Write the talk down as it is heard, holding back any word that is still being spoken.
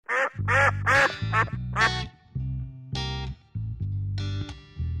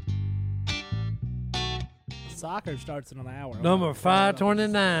Soccer starts in an hour. Number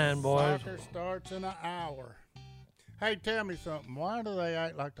 529, boys. Soccer starts in an hour. Hey, tell me something. Why do they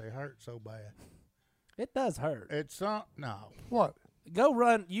act like they hurt so bad? It does hurt. It's no. What? Go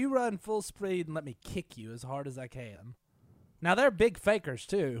run. You run full speed and let me kick you as hard as I can. Now, they're big fakers,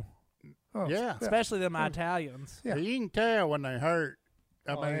 too. Oh, Yeah. Especially them Italians. Yeah. You can tell when they hurt.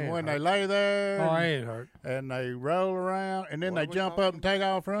 I Oh, mean, they when hurt. they lay there Oh, I ain't hurt. and they roll around and then What they are we jump talking up and take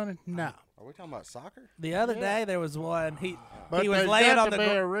off running. No. Are we talking about soccer? The other day, there was one. He But was there's laying got on to the be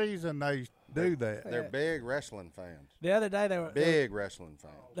gr- a reason they do that. They're big wrestling fans. The other day, Big wrestling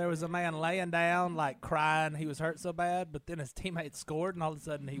fans. there was a man laying down, like crying. He was hurt so bad, but then his teammate scored, and all of a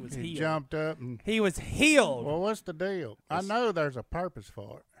sudden he was He healed. jumped up and. He was healed. Well, what's the deal? I know there's a purpose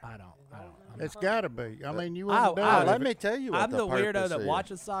for it. I don't. It's got to be. I mean, you I- wouldn't do I- it. Let if me it- tell you what I'm the weirdo purpose that is.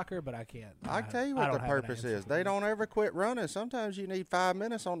 watches soccer, but I can't. I can tell you I what don't the have an purpose answer. is. They don't ever quit running. Sometimes you need 5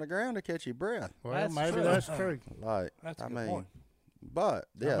 minutes on the ground to catch your breath. Well, That's maybe true. that's true. Like, That's a I good mean, point. but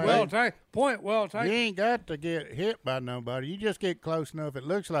yeah, mean- Well they- taken. Point well You taken. ain't got to get hit by nobody. You just get close enough. It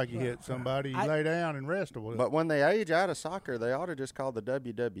looks like you hit somebody. You lay down and rest a little. but when they age out of soccer, they ought to just call the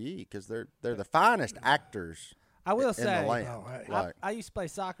WWE because they're the finest actors I will in say, the land. Like, I used to play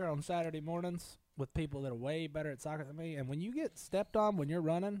soccer on Saturday mornings with people that are way better at soccer than me, and when you get stepped on when you're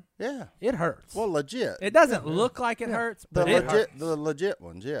running, yeah, it hurts. well, legit. It doesn't look like it hurts, The but it hurts. legit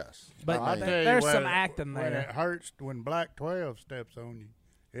ones, yes. But I I'll mean, tell you there's when some it- acting When there. it hurts when Black 12 steps on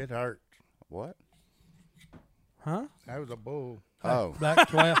you, it hurts. what? Huh? That was a bull. Oh, Black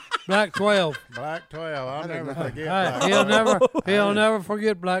 12. Black 12. Black 12. I'll didn't never know. forget. Hey, Black he'll 12. never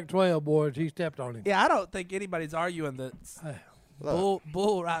forget Black 12, boys. He stepped on him. Yeah, I don't think anybody's arguing that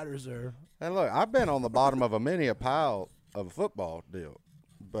bull riders are. and look, I've been on the bottom of many a pile of a football deal,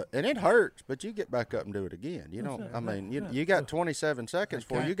 and it hurts. But you get back up and do it again. You don't. I mean, you got 27 seconds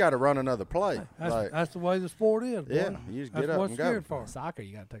for you got to run another play. That's the way the sport is, boy. Yeah, you just That's get up what and it's go. geared for. Soccer,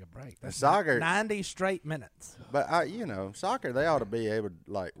 you got to take a break. That's Soccer- 90 straight minutes. But soccer, they ought to be able to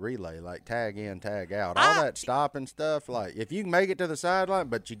like relay, like tag in, tag out, all that stopping stuff. Like if you can make it to the sideline,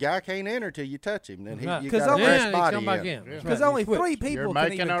 but your guy can't enter till you touch him, then Right. you 'Cause got to only- press Then he body come back in. in. That's Because right. only He switched. 3 people You're can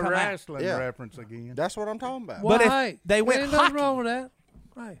making even a come out. wrestling Yeah. reference again. That's what I'm talking about. But if hey, they went ain't nothing hockey. wrong with that.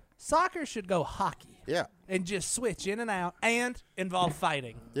 Hey, Soccer should go hockey Yeah, and just switch in and out and involve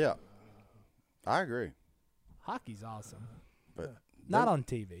fighting. yeah, I agree. Hockey's awesome. But Not on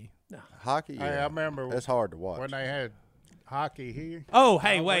TV. hockey, Hey, I remember it's hard to watch. when they had hockey here. Oh,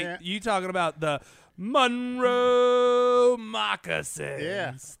 hey, I wait. went- You talking about the Monroe Moccasins.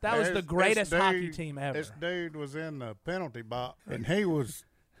 Yeah. That was the This greatest hockey dude- team ever. This dude was in the penalty box, and he was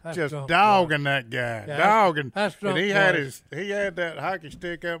That's just drunk, dogging that guy, Yeah, dogging. that's and he drunk had boys. he had that hockey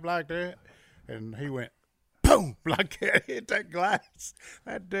stick up like that, and he went boom like that, hit that glass.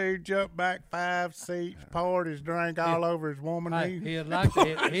 That dude jumped back 5 seats, poured his drink all over his woman. hey, knee. he'd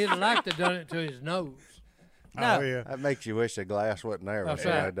like to done it to his nose. No. Oh yeah. That makes you wish the glass wasn't there. When That's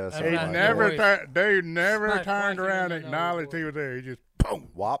somebody right. does That's something He right. like never, that. dude never Smack turned twice around in and the acknowledged nose, he was there. He just boom.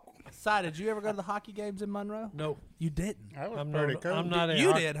 Wop. Si, did you ever go to the hockey games in Monroe? No, You didn't. That was I'm pretty not. cool. I'm not.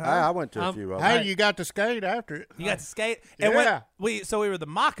 You a did, Hey, huh? I went to a I'm- few of them. Hey, you got to skate after it. You got to skate. And Yeah. we were the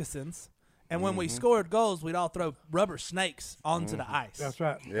moccasins, and when we Mm-hmm. scored goals, we'd all throw rubber snakes onto the ice. That's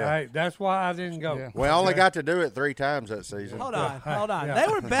right. Yeah. Hey, that's why I didn't go. Yeah. We only got to do it 3 times that season. Hold on. Yeah.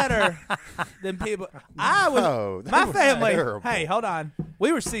 They were better than people. I was. No, they my were family. terrible. Hey, hold on.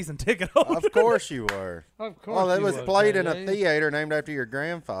 We were season ticket holders. Of course you were. Of course. Well, it you was would, played in a Daddy. theater named after your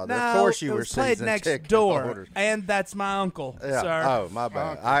grandfather. No, Of course you it were was played season next ticket door, holders. and that's my uncle, Yeah. sir. Oh, my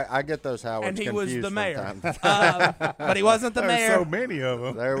bad. I get those Howards and he confused was the from mayor, time to time. but he wasn't the There's mayor. so many of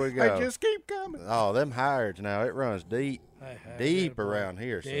them. There we go. They just keep coming. Oh, them Howards now, it runs deep, Hey, deep good boy. around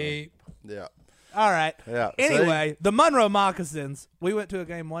here. son. Deep. Yeah. All right. Yeah, see? Anyway, the Monroe Moccasins. We went to a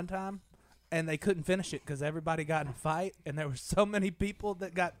game one time, and they couldn't finish it because everybody got in a fight, and there were so many people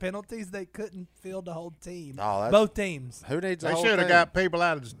that got penalties they couldn't field the whole team. Oh, that's- Both teams. Who needs the They whole should have thing? got people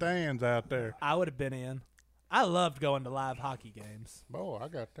out of the stands out there. I would have been in. I loved going to live hockey games. Boy, I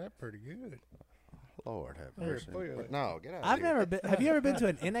got that pretty good. Lord have Here, mercy. feel it. No, get out of I've here. never been. Have you ever been to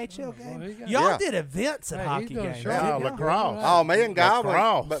an NHL game? he got- Y'all Yeah. did events at Hey, hockey he's doing games. sure. Yeah, didn't y'all? lacrosse. Oh, me and Goblin.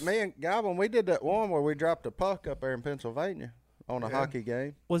 Lacrosse. But me and Goblin, we did that one where we dropped a puck up there in Pennsylvania on a hockey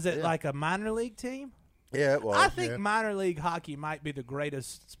game. Was it Yeah. like a minor league team? Yeah, it was. I think yeah. minor league hockey might be the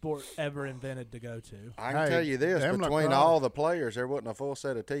greatest sport ever invented to go to. I can Hey, tell you this: them between lacrosse- all the players, there wasn't a full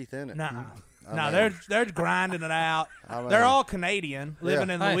set of teeth in it. Nah. I No, mean- they're grinding it out. I they're mean- all Canadian, living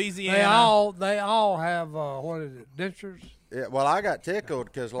in Hey, Louisiana. They all have what is it? Dentures. Yeah, well, I got tickled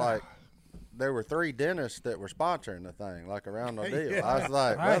because like there were 3 dentists that were sponsoring the thing, like around the deal. Yeah. I was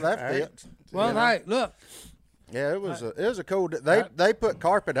like, well, that fits. Well, You know? hey, look. Yeah, it was a cool. They put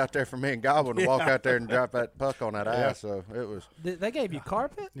carpet out there for me and Goblin to walk out there and drop that puck on that ice. So it was. They gave you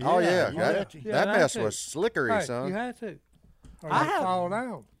carpet? Oh yeah, you that, got you. Yeah, that that's mess it. was slickery, Hey, son. you had to. Or I you'd have- fall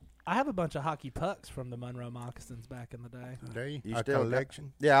down. I have a bunch of hockey pucks from the Monroe Moccasins back in the day. Do you? You A still got-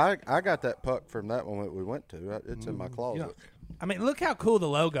 collection? Yeah, I got that puck from that one that we went to. It's in my closet. I mean, look how cool the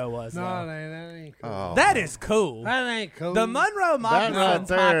logo was. No, though. that ain't cool. Oh, That is cool. That ain't cool. The Monroe That right Moccasins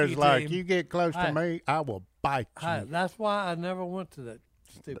there hockey is like, team. you get close Hey. to me, I will bite you. Hey, that's why I never went to that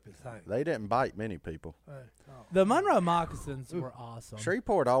stupid thing. they didn't bite many people. Hey, oh. The Monroe Moccasins were awesome.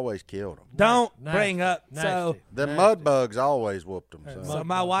 Shreveport always killed them. Don't Nasty, bring up. So, nasty, The nasty. mud bugs always whooped them. Hey, So. so Mud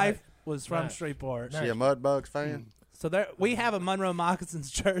my bugs, wife was from Nasty. Shreveport. She a mud bugs fan? So there, we have a Monroe Moccasins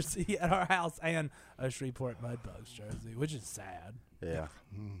jersey at our house and a Shreveport Mudbugs jersey, which is sad. Yeah.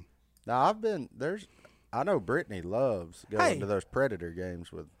 Now I know Brittany loves going Hey. to those Predator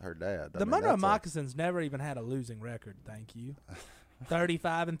games with her dad. I The mean, Monroe that's a- Moccasins never even had a losing record. Thank you.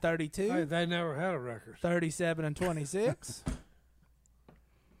 35 and 32, Hey, they never had a record. 37 and 26.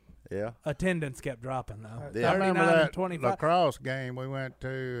 Yeah. Attendance kept dropping though. Yeah. I 39 remember and that 25. lacrosse game we went to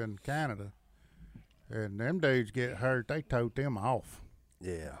in Canada, and them dudes get hurt. They tote them off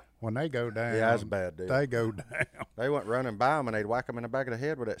Yeah. when they go down. Yeah, that's a bad deal. They go down. They went running by them and they'd whack them in the back of the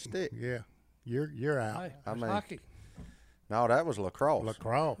head with that stick. Yeah, you're out. Hey, I it's mean- hockey. No, that was lacrosse.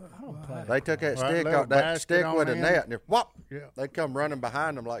 Lacrosse. I don't play. They took that Right, stick little out, that basket stick on with a end. net, and whop, Yeah. they'd come running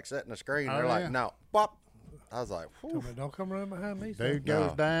behind them like setting a screen. Oh, They're like, yeah. no, whop. I was like, Tell whew. me, don't come running behind me. son. Dude goes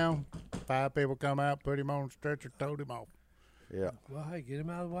No. down. 5 people come out, put him on the stretcher, tote him off. Yeah, Well, hey, get him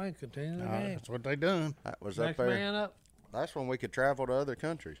out of the way and continue the game. That's what they done. that was up Next there. man up. That's when we could travel to other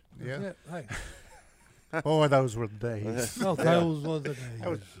countries. Yeah. That's it. Hey, Boy, those were the days. no, those were the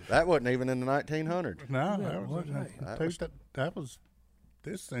days. That wasn't even in the 1900s. No, Yeah, that was, what, hey? that was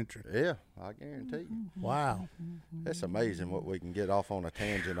this century. Yeah, I guarantee you. Wow. It's amazing what we can get off on a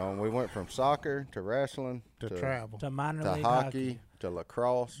tangent on. We went from soccer to wrestling To travel. to minor to league hockey to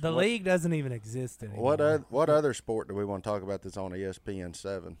lacrosse. The what, league doesn't even exist anymore. what other sport do we want to talk about that's on ESPN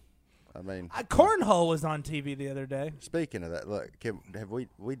 7? I mean, Cornhole was on TV the other day. speaking of that, look,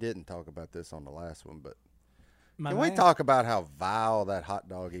 we didn't talk about this on the last one, but My can man, we talk about how vile that hot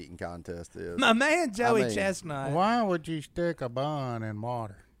dog eating contest is? My man Joey I mean, Chestnut Why would you stick a bun in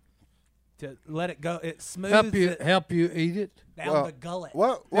water? to let it go. It smooths it Help you eat it. down the gullet.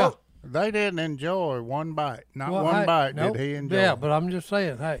 What? Yeah. What? They didn't enjoy one bite. Not Well, one hey, bite nope. did he enjoy. Yeah, but I'm just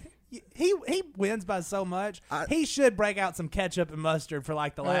saying, hey, He wins by so much. He should break out some ketchup and mustard for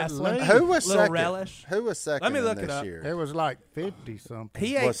like the last one. least. Who was Little second? relish. Who was second? Let me in look this it up. year? It was like 50 something.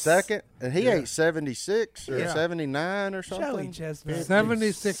 He ate Was second, and he ate 76 or Yeah. 79 or Joey something. Chestnut.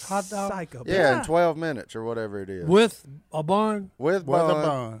 76 hot dogs Psycho. Yeah, in 12 minutes or whatever it is. with a bun. With With a bun.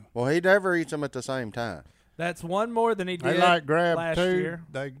 bun. Well, he never eats them at the same time. That's one more than he did They like grab last two. year.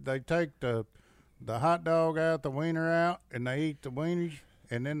 They take the hot dog out, the wiener out, and they eat the wieners,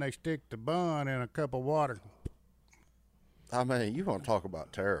 and then they stick the bun in a cup of water. I mean, you want to talk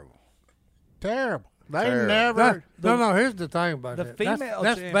about terrible. Terrible. They Terrible. never. No, here's the thing about the that. female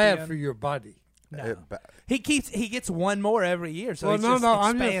That's champion- bad for your body. No. It He gets one more every year. So well, he's no, just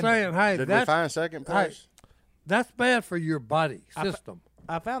I'm just expanding. saying, hey, Did we that's, find second place? that's bad for your body I f- system.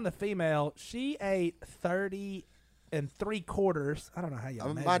 I found the female. She ate 30 3/4. I don't know how you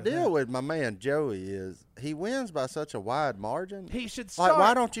measure My that. deal with my man Joey is he wins by such a wide margin. He should Like, start.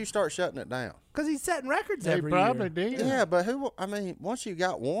 why don't you start shutting it down? Because he's setting records They every probably year. did. Yeah, but who? I mean, once you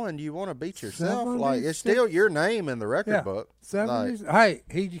got one, you want to beat yourself. Like it's 76. still your name in the record Yeah. book. 70s. Hey,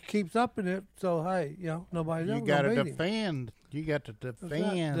 he just keeps upping it, so hey, nobody's You ever got to gonna beat him. defend. You got to That's not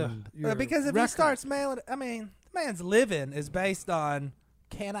defend. your Because if he record. starts mailing, I mean, the man's living is based on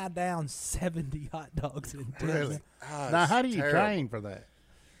can I down 70 hot dogs in 10 Really? minutes? Now, how do you terrible. train for that?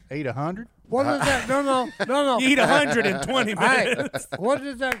 Eat 100? What is that? No. You eat 120 Hey, minutes. what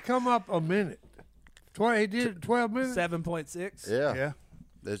does that come up a minute? He did it 12 minutes? 7.6. Yeah. Yeah,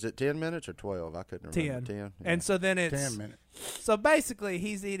 Is it 10 minutes or 12? I couldn't remember. 10. 10. And so then it's 10 minutes. so basically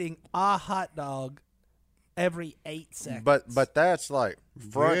he's eating a hot dog every 8 seconds. But that's like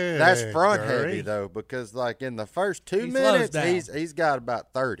front. Good That's front heavy grief. though, because like in the first 2 He slows minutes, down. he's got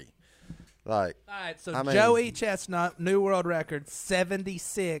about 30. Like all right, so I mean- Joey Chestnut, new world record,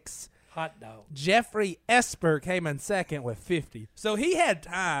 76. Hot dog. Jeffrey Esper came in second with 50. So he had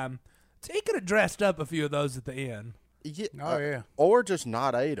time. He could have dressed up a few of those at the end. Yeah, Oh, yeah. Or just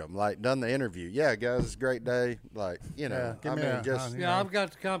not ate them. Like done the interview. Yeah, guys, it's a great day. Like Yeah, give I me mean, a- just Yeah, I've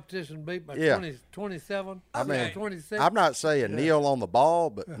got the competition beat by Yeah. 27. I mean, 26. I'm not saying kneel on the ball,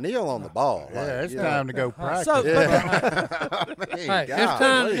 but kneel on the ball. Like, Yeah, it's you know. time to go practice. So, I mean, Hey, it's golly.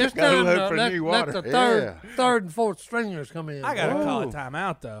 time. It's Gotta time look to for let, new let water. the Yeah. third and fourth stringers come in. I got to call a Ooh.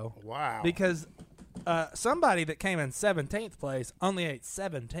 timeout, though. Wow. Because somebody that came in 17th place only ate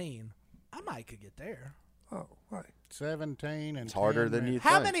 17. I might could get there. Oh, right. 17 and It's harder 10 than you minutes.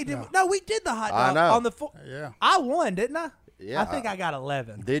 How think. many did we? No, we did the hot I dog know. on the Yeah. I won, didn't I? Yeah, I think I got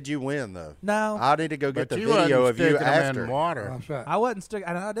 11. Did you win though? No. I need to go get But the you video wasn't of you sticking 'em after. in water. That's right. I wasn't stick.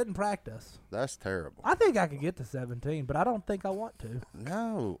 I didn't practice. That's terrible. I think I could get to 17, but I don't think I want to.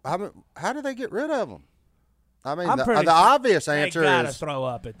 No, I mean, how do they get rid of them? I mean, I'm the pretty sure obvious They answer gotta is throw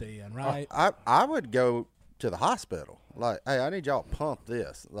up at the end, right? I would go to the hospital. Like, hey, I need y'all to pump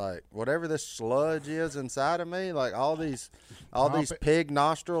this. Like, whatever this sludge is inside of me, like all these Pump it. pig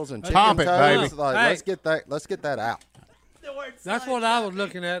nostrils and chicken Pump it, toes. baby. Like, Hey. let's get that out. That's what I was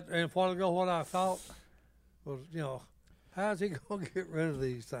looking at, and a while ago, what I thought was, how's he going to get rid of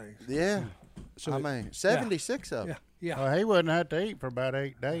these things? Yeah. I mean, 76 of Yeah, them. yeah. Well, he wouldn't have to eat for about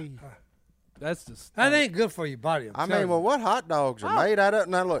 8 days. That's just That ain't good for your body. I mean, well, what hot dogs are made out of?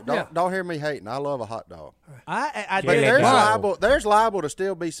 Now, look, Yeah. don't hear me hating. I love a hot dog. I But did. there's liable to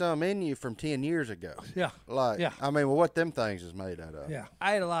still be some in you from 10 years ago. Yeah, Like, Yeah. I mean, well, what them things is made out of? yeah.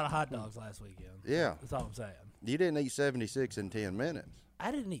 I ate a lot of hot dogs last weekend. Yeah. That's all I'm saying. You didn't eat 76 in 10 minutes.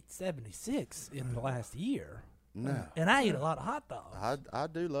 I didn't eat 76 in the last year, No. and I eat a lot of hot dogs. I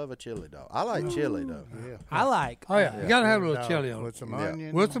do love a chili dog. I like chili, though. Yeah. I like. Oh, yeah. You got to have a little chili on With it. some Yeah.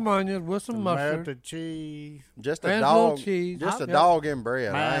 onions. With some onions, with some mustard. melted cheese. Just a And a little dog. cheese. Just a Yeah. dog in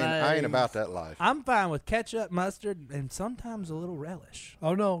bread. I ain't Mayonnaise. about that life. I'm fine with ketchup, mustard, and sometimes a little relish.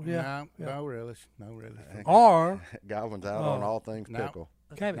 Oh, no, yeah. No relish. No relish. Or Godwin's out on Oh. all things No. pickle.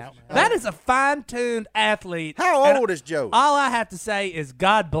 cabbage. That is a fine-tuned athlete. How and old is Joey? All I have to say is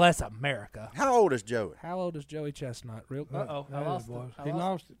God bless America. How old is Joey? How old is Joey Chestnut? Real? Uh-oh, I That lost is, boys. it. I He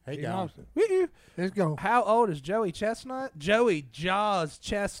lost it. He He gone. lost it. Woo-hoo. It's gone. How old is Joey Chestnut? Joey Jaws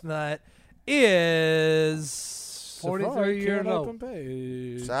Chestnut is 43 years old. Open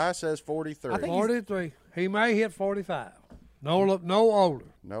page. Si says 43. I think 43. He may hit 45. No older.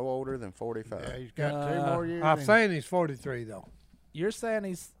 No older than 45. Yeah, he's got 2 more years. I'm in saying he's 43, though. You're saying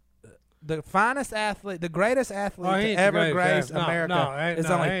he's the finest athlete, the greatest athlete Oh, he to ain't the ever greatest grace athlete. No, America no, ain't- is no,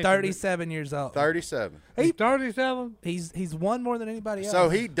 he only ain't the 37 years old. 37. He's 37? He's won more than anybody else. So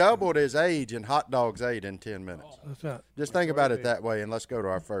he doubled his age in hot dogs ate in 10 minutes. That's right. Just think about it that way, and let's go to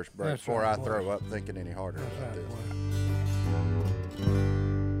our first break That's before right, I boy. throw up thinking any harder That's about right. this. boy.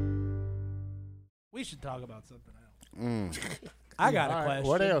 we should talk about something else. Mm. I got All a right, question.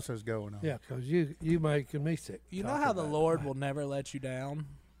 what else is going on? Yeah, because you making me sick. You know talking how the about it. Lord will never let you down?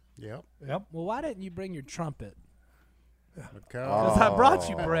 Yep. Yep. Well, why didn't you bring your trumpet? Because Because I brought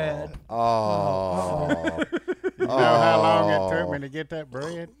you bread. Oh. you know how long it took me to get that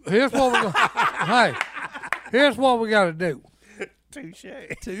bread? Here's what we're gonna, hey, here's what we got to do. Touche.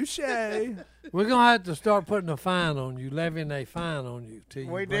 Touche. We're going to have to start putting a fine on you, levying a fine on you. Till you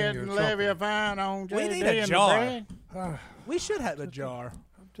We bring your didn't levy a trumpet. fine on We JD need a and jar. the bread. We should have a jar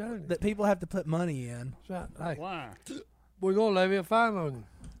I'm telling you. that people have to put money in. That's right. Hey, Why? we're going to levy a fine on you.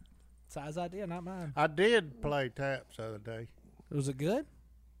 Size idea, not mine. I did play taps the other day. Was it good?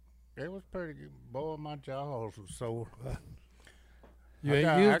 It was pretty good. Boy, my jaws was sore. You I ain't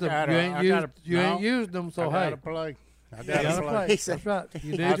got- I used them. gotta- You I ain't gotta- used. You ain't no. used them. So I hey, gotta play. I you gotta gotta play. play. He said- That's right.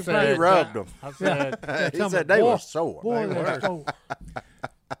 You I did your said- play. He rubbed them. I said, He tell me, said they boy, were sore. Boy, They that's were.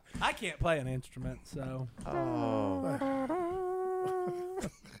 so. I can't play an instrument, so. Oh.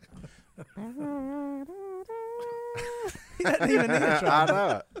 He doesn't even need a I trumpet.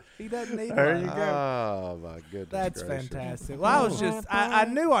 know. He doesn't need There one. you go. Oh, my goodness. That's gracious. fantastic. Well, I was just, I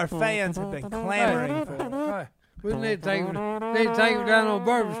knew our fans had been clamoring for it. Hey, we need to take him down on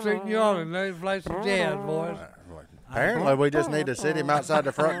Bourbon Street in New Orleans. Let him play some jazz, boys. Apparently, we just need to sit him outside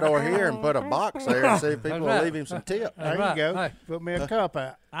the front door here and put a box there and see if people will right. leave him some tips. there right. you go. Hey. Put me a cup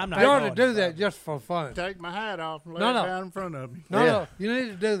out. I'm not You ought to going do there. that just for fun. Take my hat off and lay No, it no. down in front of me. No, Yeah. no, you need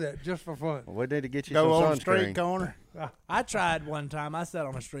to do that just for fun. We need to get you Go some on the street sunscreen. corner. I tried one time. I sat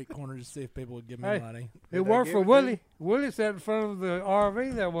on a street corner to see if people would give me Hey. money. It they worked give for it to Willie. Willie sat in front of the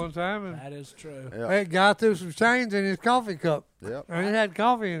RV there one time, and That is true. Yeah. that guy threw some change in his coffee cup, Yep. and it had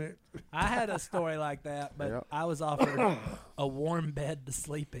coffee in it. I had a story like that, but Yep. I was offered a warm bed to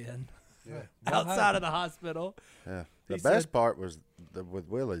sleep in outside of the hospital. Yeah. The He best said- part was with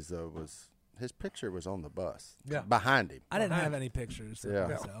Willie's though was his picture was on the bus. Yeah. Behind him. I didn't have any pictures. Of Yeah.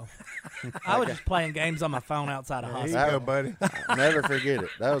 myself. I was just playing games on my phone outside of There you hospital. go, buddy. I'll never forget it.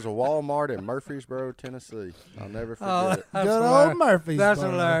 That was a Walmart in Murfreesboro, Tennessee. I'll never forget Oh, it. that's Good hilarious. old Murphy's. That's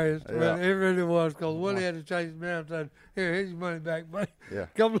Boro. hilarious. Yeah. Well, it really was, because Willie had to chase him down and said, here's your money back, buddy. Yeah.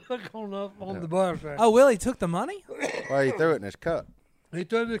 Come look on the bus. Right? Oh, Willie took the money? Well, he threw it in his cup. He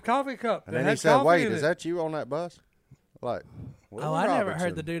took his coffee cup. And They then he had said, coffee wait, in is it. that you on that bus? Like, Willie Oh, I never Robertson.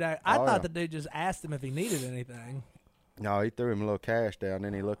 heard the dude. I Oh, thought yeah. the dude just asked him if he needed anything. No, he threw him a little cash down.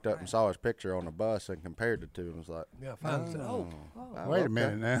 Then he looked up and saw his picture on the bus and compared it to him. Was like, Yeah, finally said, oh. Wait okay. a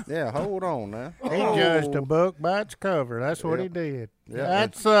minute now. Yeah, hold on now. He judged a book by its cover. That's what he did. Yeah.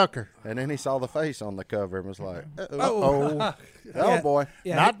 That sucker. And then he saw the face on the cover and was like, Oh, Yeah. boy.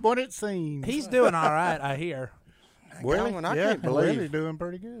 Yeah, not what it seems. he's doing all right, I hear. Willie, Calvin, I yeah, can't believe- Willie's doing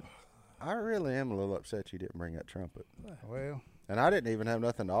pretty good. I really am a little upset you didn't bring that trumpet. Well, And I didn't even have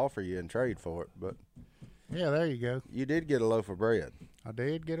nothing to offer you in trade for it, but yeah, there you go. you did get a loaf of bread. I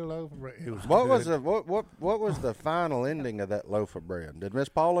did get a loaf of bread. It was What good. was the what was the final ending of that loaf of bread? Did Miss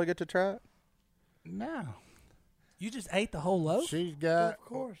Paula get to try it? No. You just ate the whole loaf? She's got. Of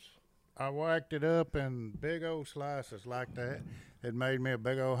course. I whacked it up in big old slices like that. It made me a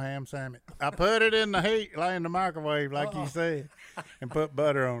big old ham sandwich. I put it in the heat, like in the microwave, like you said, and put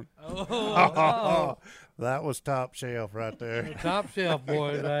butter on it. Oh, that was top shelf right there. Top shelf,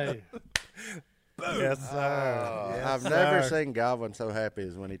 boys. Hey. Yes, sir. Yes, I've never sir. seen Galvin so happy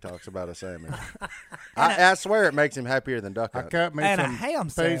as when he talks about a sandwich. I swear it makes him happier than duck I hunting. cut me And a some ham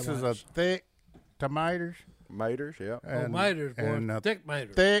pieces sandwich. of thick tomatoes Maters, yeah. Oh, maters, boy. and a Thick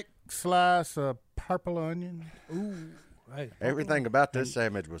maters. thick slice of purple onion. Hey. Everything about this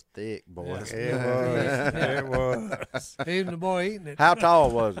sandwich was thick, boys. It was. It was. Even the boy eating it. How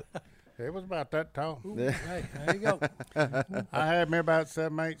tall was it? It was about that tall. Hey, there you go. I had me about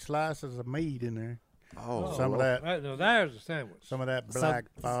 7-8 slices of meat in there. Oh, Some of that. Right, now, there's a sandwich. Some of that black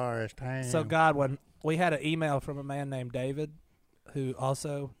forest ham. So Godwin, we had an email from a man named David, who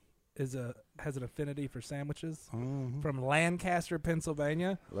also has an affinity for sandwiches from Lancaster,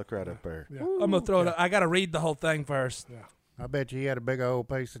 Pennsylvania. look right up there. Yeah. I'm gonna throw it. I gotta read the whole thing first. I bet you he had a big old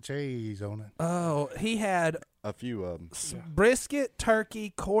piece of cheese on it. Oh, he had A few of them. brisket,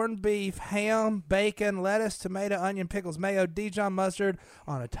 turkey, corned beef, ham, bacon, lettuce, tomato, onion, pickles, mayo, Dijon mustard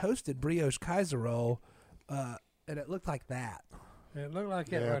on a toasted brioche Kaiser roll, and it looked like that. It looked like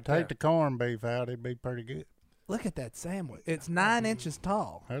it Yeah, right take there. the corned beef out, it'd be pretty good. Look at that sandwich. It's 9 inches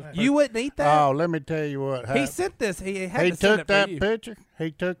tall. That's You wouldn't eat that? Oh, let me tell you what He happened. sent this. He had He to send took it for that you. picture.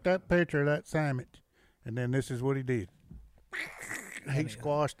 He took that picture of that sandwich, and then this is what he did. He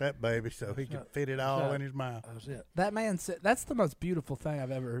squashed that baby so he could fit it all in his mouth. That was it. That man said that's the most beautiful thing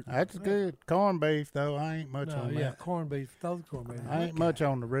I've ever. That's good. Corned beef, though, I ain't much No, on yeah, that. corned beef. Throw the corned beef. I ain't much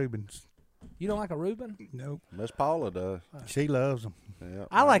on the Reubens. You don't like a Reuben? Nope. Miss Paula does. She loves them. Yeah,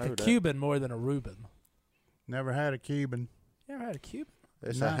 I like know a that. Cuban more than a Reuben. Never had a Cuban. You ever had a Cuban?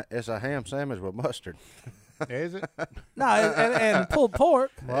 It's a ham sandwich with mustard. Is it? No, and pulled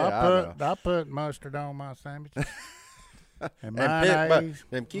pork. Well, Yeah, I put mustard on my sandwich. and And mayonnaise.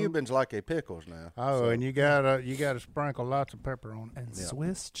 them Cubans like their pickles now. Oh, so- and you gotta sprinkle lots of pepper on it. And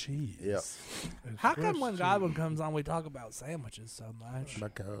Swiss cheese. Yep. How come when Godwin comes on, we talk about sandwiches so much?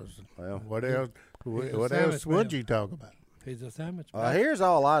 Because Well, what else? He's a What sandwich else would man. you talk about? He's a sandwich. man. here's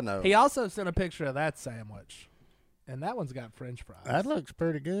all I know. He also sent a picture of that sandwich, and that one's got French fries. That looks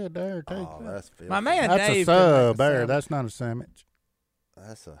pretty good there too. Oh, that's filthy. My man That's Dave a can make sub there. sandwich. That's not a sandwich.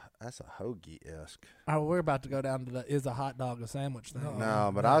 That's a hoagie esque. Oh, we're about to go down to the is a hot dog a sandwich thing.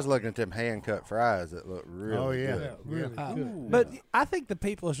 No, but I was looking at them hand cut fries that look really Oh, yeah. good. Yeah, really Oh. good. But I think the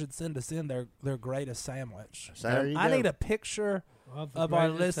people should send us in their greatest sandwich. There you I go. need a picture Of, the of our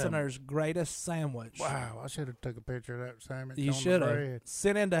greatest listeners' greatest sandwich. Wow, I should have took a picture of that sandwich. You on the should have bread.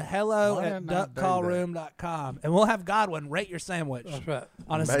 sent into hello Why at didn't I do that? duckcallroom.com, and we'll have Godwin rate your sandwich That's right.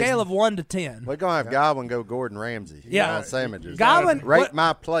 on a Amazing. scale of 1 to 10. We're gonna have Godwin go Gordon Ramsay. Yeah. on sandwiches. Godwin, rate what-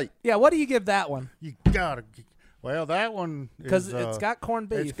 my plate. Yeah, what do you give that one? You gotta. Well, that one Because is, it's got corned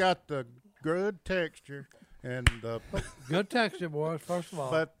beef. It's got the good texture and the. Good texture, boys. First of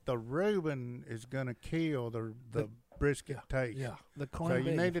all. But the Reuben is gonna kill the brisket taste. yeah. the So corned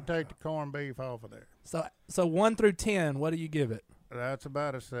you beef. need to take the corned beef off of there. So 1 through 10, what do you give it? That's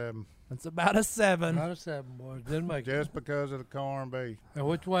about a 7, It's about a 7. Not a 7, boys. Didn't make it. just because of the corned beef. And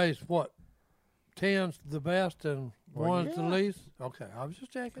which way is what? 10's the best and Well, 1's the yeah. least? Okay, I was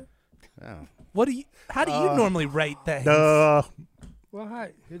just checking. Yeah. How do you normally rate things? Duh. Well,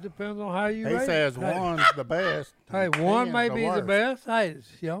 hey, it depends on how you He rate says it. Hey, one's the best. Hey, and 1 10's may be the worst. best. Hey,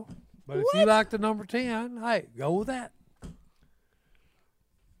 you know. But if you like the number 10, hey, go with that.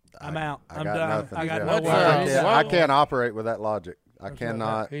 I'm out. I I'm got done. nothing. I got Yeah. no What's words. up? I can't operate with that logic. I That's right.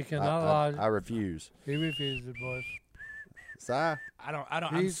 cannot. He cannot I logic. refuse. He refused it, boys. Si? I don't.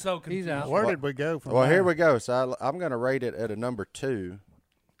 I'm He's- so he's confused. out. Where did we go from Well, there? here we go. So I'm going to rate it at a number 2.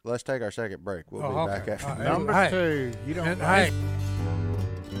 Let's take our second break. We'll Oh, be okay. back All after. right. Number Hey. 2. You don't. And, hey,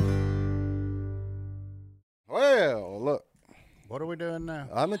 Well, look, What are we doing now?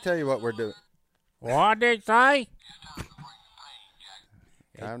 I'm going to tell you what we're doing. What did it say?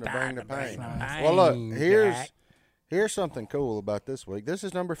 Time to bring the pain. pain, Well, look, Jack. here's something cool about this week. This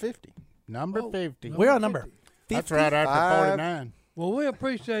is number 50. Number 50. We're on number 50. That's right after Five. 49. well, we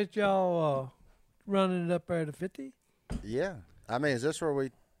appreciate y'all running it up there to 50. Yeah. I mean, is this where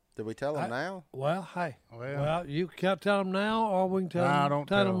did we tell them now? Well, hey. Well, Well, you can't tell them now, or we can tell nah, them, don't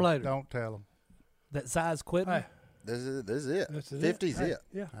tell them later. Don't tell them. That size quitting. Hey, This is it. this is 50's Hey, it.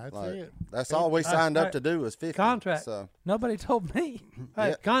 Yeah. That's Like, it. that's all we That's signed up right. to do was 50. Contract. So Nobody told me. Hey,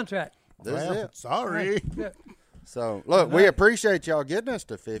 Yeah. contract. this Well, is it. sorry. Yeah. So look, we appreciate y'all getting us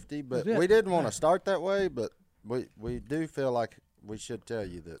to 50, but That's it. we didn't want to start that way. But we do feel like we should tell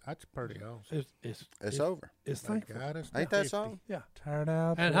you that That's pretty awesome. it's over. It's They thankful. got us to Ain't that 50. something? Yeah. Turn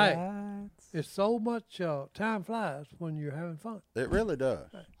out And the hey, lights. It's so much time flies when you're having fun. It really does.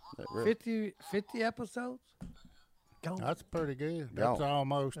 It really, 50 episodes? Gone. That's pretty good. That's Gone.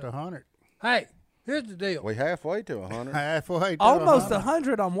 almost 100. Hey, here's the deal. we halfway to 100. Halfway to Almost 100.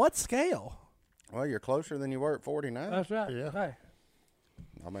 100 on what scale? Well, you're closer than you were at 49. That's right. Yeah. Hey,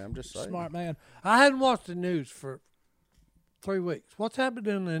 I mean, I'm just saying. Smart man. I hadn't watched the news for 3 weeks. What's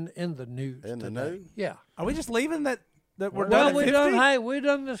happening in the news? In the today? news? Yeah. Are we just leaving that we're Well, done at we 50? done. Hey, we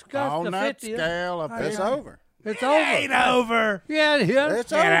done discussed On the that 50. scale up It's there. over. It's It over. ain't over. Yeah, yeah.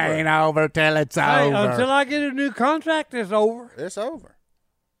 It's over. over till it's Hey, over. until I get a new contract, it's over. It's over.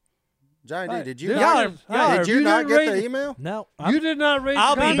 Johnny, Hey, did you this not, is- hey, did you you not didn't get read the it. email? No. You did not read.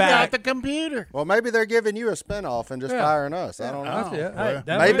 I'll the be He contract. back. got the computer. Well, maybe they're giving you a spinoff and just Yeah. firing us. I don't That's know. it. Well, Hey,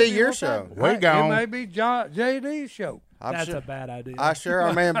 that maybe might be your what's show. happening. We Hey, gone. It may be JD's show. I'm That's sure, a bad idea. I sure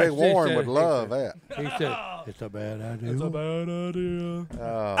our man Big He Warren said- would he love said- that. He said, it's a bad idea. bad idea.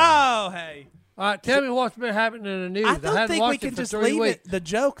 Oh. Oh, hey. All right, tell me what's been happening in the news. I hadn't don't think we watched it can for just 3 leave weeks. it the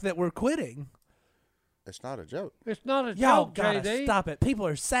joke that we're quitting. It's not a joke. It's not a Y'all joke, gotta JD. stop it. People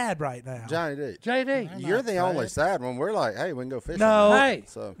are sad right now. Johnny D. JD. You're the not only sad one. We're like, hey, we can go fishing. No. Hey.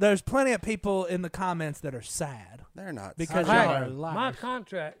 So There's plenty of people in the comments that are sad they're not because sad. y'all Hey, are my liars.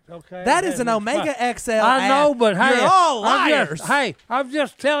 contract, okay? That is an has Omega expired. XL. I know, ad. but hey, you're all I'm liars. just- hey, I'm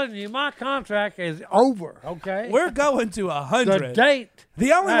just telling you, my contract is over, okay? We're going to the 100. date.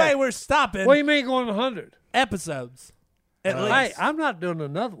 The only Hey. way we're stopping What do you mean going to 100? episodes, at Hey, least I'm not doing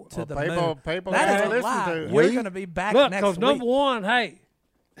another one. to the People, moon. people That have is to a listen lie. to it. You're We- going to be back Look, next because week. number one, hey,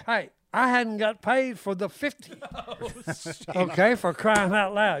 I hadn't got paid for the 50. Okay, for crying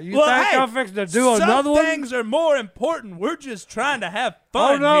out loud. You Well, think hey, I'm fixing to do some another one? things are more important. We're just trying to have Oh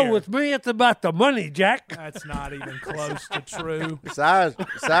fun. no, here. with me it's about the money, Jack. That's not even close to true.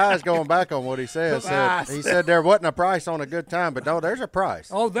 Size going back on what he said. He said there wasn't a price on a good time, but no, there's a price.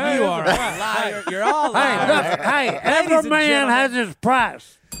 Oh, there You is are a a price. liar. You're all Hey, liars. look, hey, every and man gentlemen. has his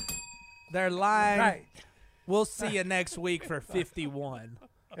price. They're lying. Hey, We'll see you next week for 51.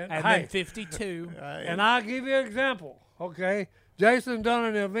 And hey, then 52. and I'll give you an example. Okay, Jason done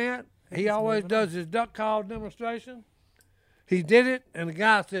an event. He always does his duck call demonstration. He did it, and the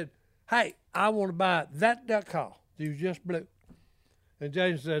guy said, "Hey, I want to buy that duck call you just blew." And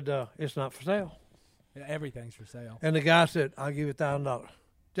Jason said, "It's not for sale." Yeah, everything's for sale. And the guy said, "I'll give you $1,000."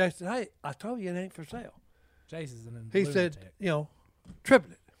 Jason said, "Hey, I told you it ain't for sale." Jason's an He said,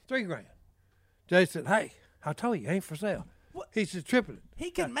 triple it, $3,000. Jason said, "Hey, I told you it ain't for sale." What? He said, triple it.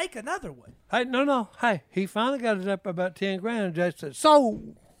 he can make another one. Hey, no. Hey, he finally got it up about $10,000. And Jason said, "So,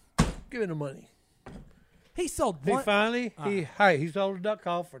 give me the money." He sold He one. finally, he sold a duck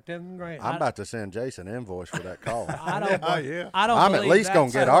call for $10,000. I'm about to send Jason an invoice for that call. I don't. Oh, yeah. I don't. I'm at believe least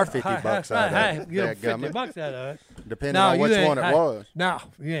gonna that's get a- our $50 out Hey, of get it. $50 Dadgummit. out of it. Depending No, on you which ain't- one it hey, was. No,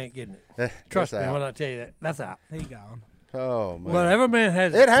 you ain't getting it. Trust me That's when out. I tell you that. That's out. He gone. Oh man. Well, every man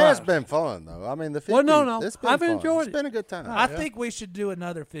has his It has price. been fun though. I mean, the 50, Well, no. It's been I've fun. enjoyed It's it. been a good time. I think we should do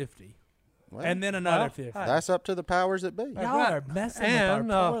another 50, Well, and then another Well, 50. that's up to the powers that be. That's Y'all right. are messing And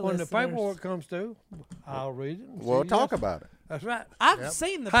with our poor when the listeners. paperwork comes through, I'll read it. and We'll see talk yes. about it. That's right. I've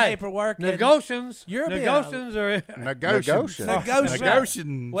seen the Hey, paperwork. and- Negotiations. You're being Negotiations are. Negotiation.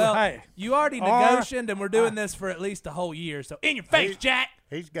 Negotiation. Well, Hey. you already negotiated, and we're doing this for at least a whole year. So in your face, Jack.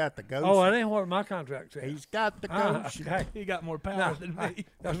 He's got the ghost. Oh, that ain't what my contract said. He's got the ghost. Okay. He got more power No, than me.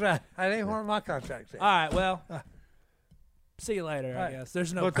 That's right. That ain't what my contract said. All right. Well, see you later. I Right. guess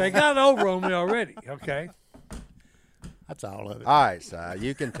there's no. But they got over on me already. Okay. That's all of it. All right, Si,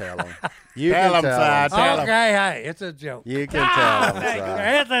 you can tell them. You Tell can 'em, tell Si, them. tell 'em. Okay, hey, it's a joke. You can tell them,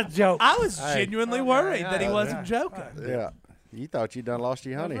 It's a joke. I was genuinely worried that he wasn't joking. Si. Yeah. You thought you done lost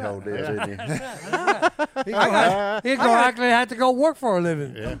your honey hole deal, didn't you? He's gonna actually have to go work for a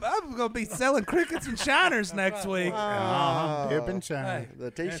living. Yeah. I'm going to be selling crickets and shiners next week. Dip and shine.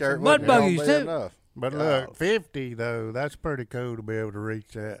 The T-shirt Mud wasn't gonna buggies, be too. enough. But look, 50 though, that's pretty cool to be able to reach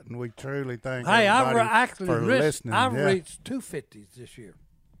that, and we truly thank Hey, everybody actually for listening. I've yeah. reached 250s this year.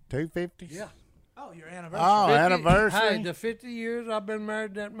 250s. Yeah. Oh, your anniversary. Oh, 50 anniversary. Hey, the 50 years I've been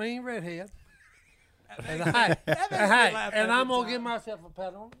married to that mean redhead. And, hey, makes me hey, laugh and I'm every gonna time. give myself a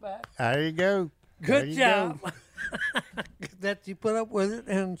pat on the back. There you go. There Good you job go. that you put up with it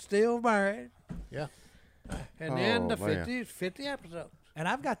and still married. Yeah. And then the Oh, man. 50 episodes. And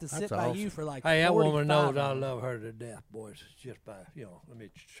I've got to sit That's by awesome. you for like Hey, that woman 45 knows I of them. love her to death, boys. Just by, let me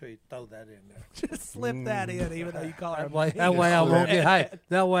throw that in there. Just slip that in, even though you call her. That way I won't slip. get, hey,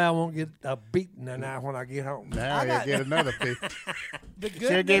 that way I won't get a beating an hour when I get home. Now you get another 50. The She'll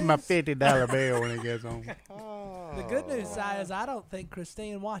good give him a news, $50 bill when he gets home. the good news, Si, is I don't think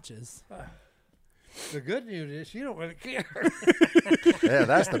Christine watches. The good news is she don't really care. Yeah,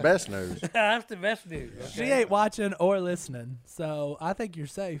 that's the best news. That's the best news. She okay? ain't watching or listening, so I think you're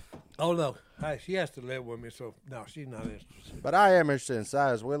safe. Oh, no. Hey, she has to live with me, so no, she's not interested. But I am interested in Si.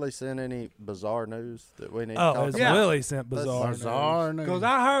 Has Willie sent any bizarre news that we need to talk Oh, as about? Willie sent bizarre. Bizarre news. Because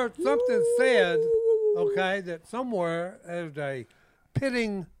I heard something said, okay, that somewhere there's a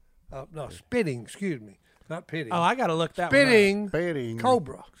spitting, excuse me, not pitting, Oh, I got to look that one up. spitting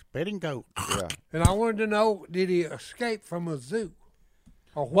cobra. Spitting goat. Yeah. And I wanted to know, did he escape from a zoo?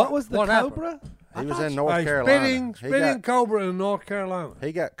 Or What was the happened? cobra? He was in North A Carolina. spitting cobra in North Carolina.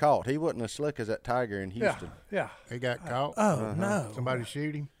 He got caught. He wasn't as slick as that tiger in Yeah, Houston. yeah. He got caught. Oh, no. Somebody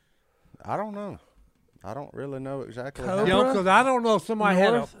shoot him. I don't know. I don't really know exactly. Cobra? You know, because I don't know if somebody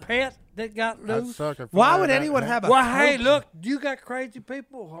had a North? pet that got I'd loose. sucker for Why that. would anyone have a Well, hey, cobra? look, you got crazy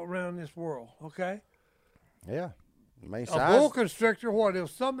people around this world, okay? Yeah. I mean, A bull size constrictor, what? There was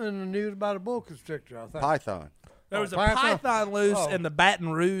something in the news about a bull constrictor, I think. python. There was a Python? python loose Oh. in the Baton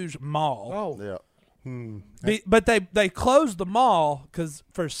Rouge Mall. Oh, Yeah. But they closed the mall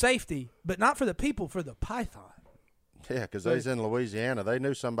for safety, but not for the people, for the python. Yeah, because they was in Louisiana. They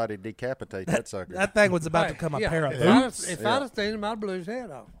knew somebody decapitate that sucker. That thing was about to Hey, come a yeah, pair of if I'd boots. have- If Yeah. I'd have seen him, I'd blew his head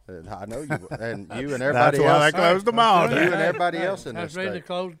off. I know you would. And you and That's everybody why else. they closed them all You down. and everybody Hey, else in I this was ready to state.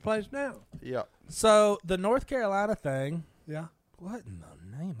 close the place down. Yeah. So the North Carolina thing, Yeah. what in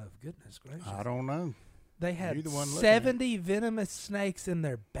the name of goodness gracious? I don't know. They had You're the one looking at it. 70 venomous snakes in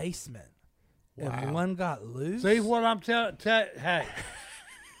their basement, Wow. and one got loose. See what I'm telling? Hey,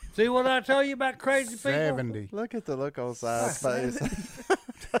 see what I tell you about crazy people? 70. Look at the look on Si's face.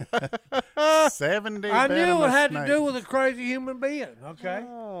 70 I knew it venomous had to snakes. do with a crazy human being. Okay,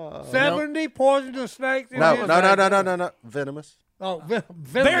 Oh. 70 poisonous snakes. In No, his no, no, house. no, no, no, no. Venomous. Oh, Very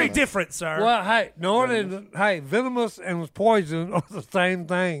venomous. different, sir. Well, hey, no, hey, venomous and poison are the same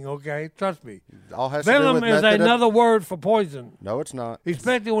thing. Okay, trust me. All has to do Venom with is method of- another word for poison, No, it's not.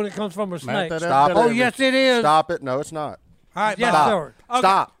 especially when it comes from a snake. Method of Stop it. Oh, delivery. yes, it is. Stop it. No, it's not. All right, Yes, Bob. sir.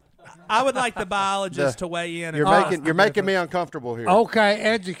 Stop. I would like the biologist to weigh in. You're and making me uncomfortable here. Okay,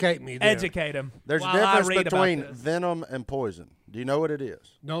 educate me. Then. educate him. There's a while I difference read about between this. venom and poison. Do you know what it is?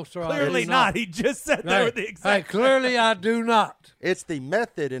 No, sir. I Clearly do not. He just said they Hey, were the hey, exact. clearly I do not. It's the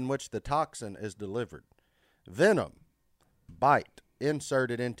method in which the toxin is delivered. Venom, bite,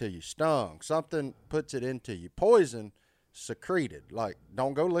 inserted into you, stung, something puts it into you. Poison, secreted. Like,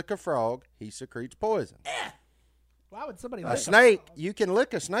 don't go lick a frog. He secretes poison. Why would somebody A like snake, you can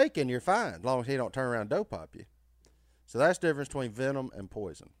lick a snake and you're fine, as long as he don't turn around and dope pop you. So that's the difference between venom and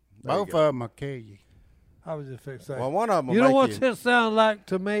poison. There you Both go. of them will kill you. I was just fixing. Well, one of them will You know make what you this sounds like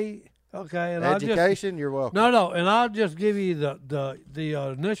to me? Okay, and I'll just education. You're welcome. no, and I'll just give you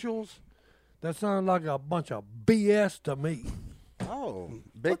the initials. That sounds like a bunch of BS to me. Oh,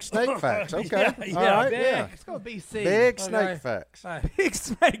 big snake facts. Okay. Yeah, All right. big. Yeah. Let's go BC. Big Okay. snake facts. Hey, Big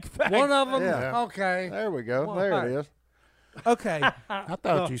snake fact. one of them. Yeah. Okay. There we go. Well, There hey. it is. Okay. I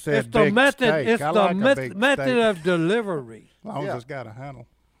thought you said It's the big method. steak. It's I the like a big method steak. of delivery. As long Yeah. as it's got a handle.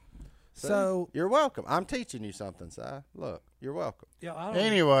 So You're welcome. I'm teaching you something, Si. Look, you're welcome. Yeah. I don't,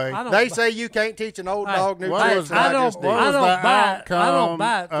 Anyway, I don't They buy- say you can't teach an old Hey, dog new what tricks. was and I that? don't- just did. What I was don't the buy it. I don't outcome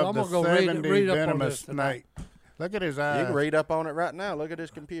buy it, so of I'm the gonna go read 70 up on venomous this tonight. snake? Look at his You eyes. can read up on it right now. Look at his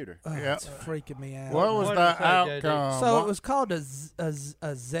computer. Yeah. it's freaking me out. What was What the did it say, JD? outcome? So What- it was called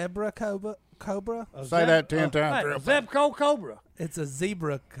a zebra cobra. A Say that 10 Hey, times. a Zebco Cobra. It's a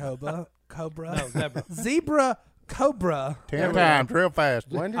zebra cobra. No, zebra. Zebra cobra. 10 times, real fast.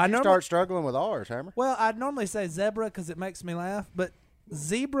 When did I you normally- start struggling with ours, Hammer? Well, I'd normally say zebra because it makes me laugh, but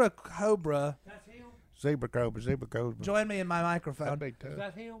zebra cobra. Zebra cobra. Join me in my microphone. That'd be tough. Is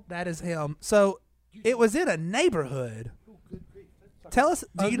that him? That is him. So it was in a neighborhood. Tell us,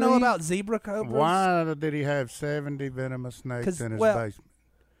 do you know Ugly. about zebra cobras? Why did he have 70 venomous snakes 'Cause, in his well, basement?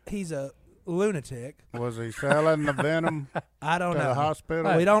 He's a lunatic. Was he selling the venom I don't to the know.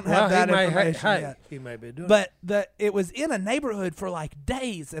 hospital? We don't have that information hey, yet. he may be doing But it was in a neighborhood for like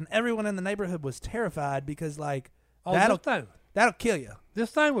days, and everyone in the neighborhood was terrified because like Oh, that'll this kill you.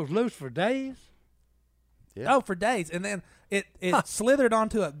 thing was loose for days. Yeah. Oh, for days, and then it slithered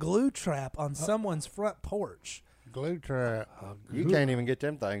onto a glue trap on someone's front porch. Glue trap. You can't even get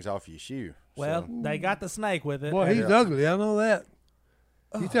them things off your shoe. Well, so. they got the snake with it. Boy, he's Yeah. ugly. I know that.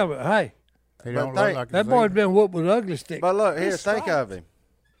 You tell me, hey, He But don't they- look like a that boy's zebra. been whooped with ugly stick. But look, here, He's think striped. of him.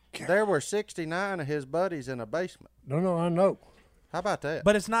 There were 69 of his buddies in a basement. No, I know. How about that?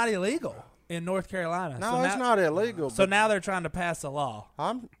 But it's not illegal in North Carolina. no, so it's now, not illegal. So but now they're trying to pass a law.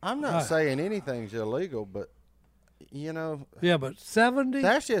 I'm not saying anything's illegal, but you know Yeah, but 70?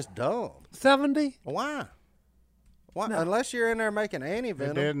 that's just dumb. 70? Why? Why? Unless you're in there making It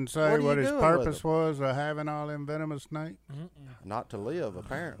anti-venom. didn't say what what are you his doing with purpose them? was of having all them venomous snakes. Not to live,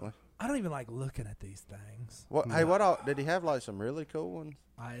 apparently. I don't even like looking at these things. What? Hey, what? All, did he have like some really cool ones?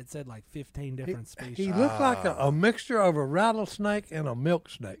 It said like 15 different species. He looked like a mixture of a rattlesnake and a milk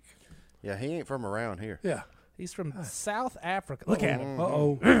snake. Yeah, he ain't from around here. Yeah. He's from South Africa. Look at him.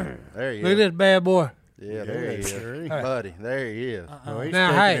 Uh-oh. There he Look at is. this bad boy. Yeah, there he is, sure he- buddy. There he is. Well, he's Now,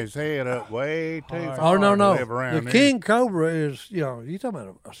 sticking hey. his head up way too Hard. far Oh, no, to no. live around The here. king cobra is, you talking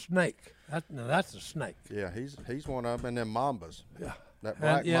about a snake. That's a snake. Yeah, he's one of them. And them mambas. Yeah. That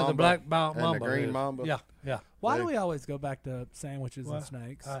black And, yeah, mamba the black and mamba. the green is- mamba. Yeah. Why They- do we always go back to sandwiches and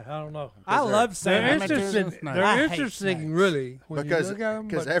snakes? I don't know. I love They're sandwiches. Sandwiches and interesting. snakes. They're I hate interesting, snakes. really, when Because you look at them.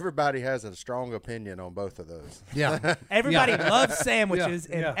 because but- everybody has a strong opinion on both of those. yeah, Everybody Yeah. loves sandwiches,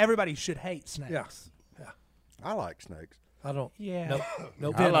 Yeah, and yeah. everybody should hate snakes. Yeah. I like snakes. I don't. Yeah.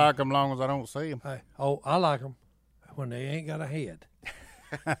 Nope. I like them long as I don't see them. Hey, I like them when they ain't got a head.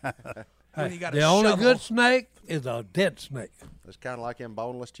 When you got a The only shovel. good snake is a dead snake. It's kind of like them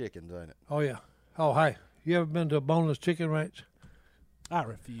boneless chickens, ain't it? Oh yeah. Oh hey, you ever been to a boneless chicken ranch? I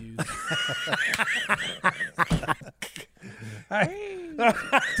refuse.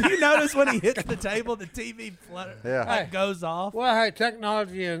 Do you notice when he hits the table, the TV flutter, Yeah. like, goes off? Well, hey,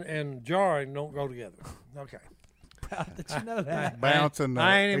 technology and jarring don't go together. Okay. Proud that you know that. Bouncing the,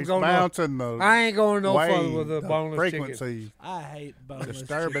 I ain't even he's going. bouncing the I ain't going no further wave, with the boneless chicken. frequency, I hate boneless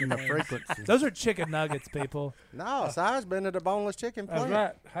disturbing the chicken wings. frequency. Those are chicken nuggets, people. No, Si's been to the boneless chicken That's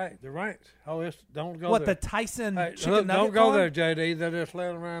plant. right. Hey, the ranch. Oh, it's don't go What, there. the Tyson Hey, chicken look, nugget don't go farm? there, JD. They're just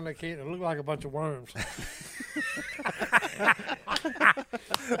laying around. They can't. It look like a bunch of worms.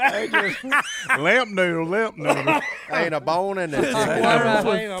 Limp noodle. Ain't a bone in that chicken. Worms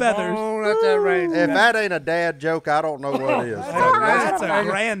with Ain't a feathers. bone at that range. If that ain't a dad joke, I don't know what is. That's a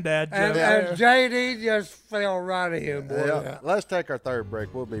granddad And, joke. and JD just fell right in, boy. Yeah. Let's take our third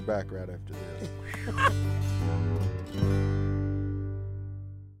break. We'll be back right after this.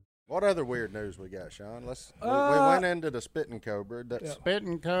 What other weird news we got, Sean? We went into the spitting cobra. That's,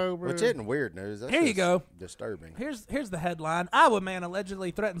 Spitting cobra. which isn't weird news. That's Here you just go. Disturbing. Here's the headline. Iowa man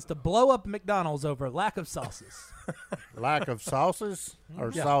allegedly threatens to blow up McDonald's over lack of sauces. Lack of sauces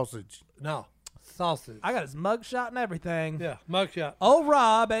or sausage. No, sausage. I got his mugshot and everything. Yeah, mugshot. Old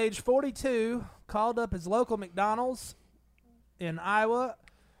Rob, age 42, called up his local McDonald's in Iowa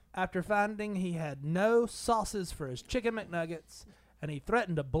after finding he had no sauces for his chicken McNuggets, and he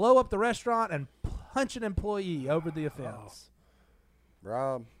threatened to blow up the restaurant and punch an employee over the offense.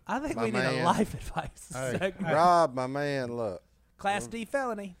 Rob, I think My we need a man. life advice Hey. segment. Rob, my man, look. Class D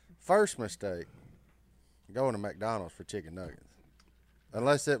felony. First mistake, going to McDonald's for chicken nuggets.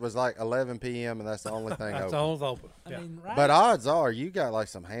 Unless it was like 11 p.m. and that's the only thing That's open. all open. I Yeah. mean, right? But odds are you got like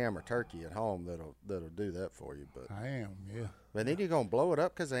some ham or turkey at home that'll do that for you. But I am, yeah. then you gonna blow it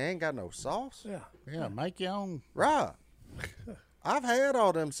up because they ain't got no sauce. Yeah. Yeah, make your own. Right. I've had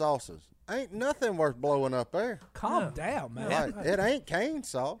all them sauces. Ain't nothing worth blowing up there. Calm down, man. Like it ain't cane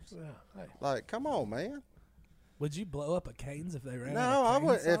sauce. Yeah. Hey. Like come on, man. Would you blow up a Cane's if they ran out No, of I cane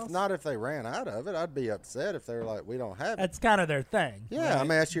would. sauce? If not, if they ran out of it, I'd be upset. If they were like, we don't have it. That's kind of their thing. Yeah, I right?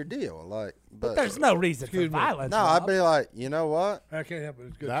 mean that's your deal. Like, but There's no reason for Excuse me. violence. no, Rob. I'd be like, you know what? I can't help it.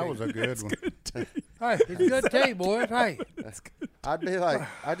 It's good. That tea. was a good one. Hey, it's good tea, boys. Hey. I'd be like,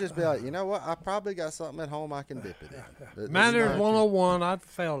 I'd just be like, you know what? I probably got something at home I can dip it in. This is Manners not- 101. I'd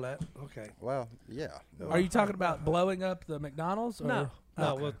fail that. Okay. Well, yeah. Are you talking about blowing up the McDonald's? Or? No.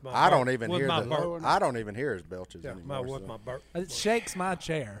 No, with my I don't burp. even With hear my the. burp. I don't even hear his belches Yeah, anymore. with so. my burp. It shakes my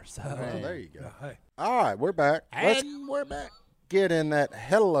chair. So Oh, there you go. Yeah, hey. All right, we're back. Let's And we're back. get in that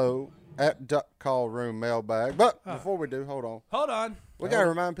hello at Duck Call Room mailbag. But before we do, hold on. hold on. We got to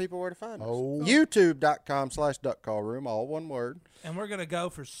remind people where to find us. Oh. YouTube.com/duckcallroom, all one word. And we're gonna go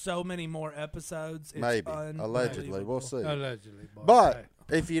for so many more episodes. It's Maybe. unbelievable. Allegedly. We'll see. Allegedly. Boy. But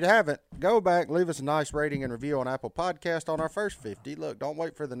Hey. if you haven't, go back, leave us a nice rating and review on Apple Podcast on our first 50. Look, don't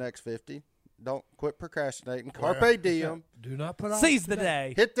wait for the next 50. Don't quit procrastinating. Carpe diem. Do not put on. Seize the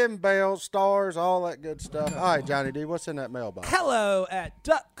day. Hit them bells, stars, all that good stuff. All right, Johnny D, what's in that mailbox? Hello at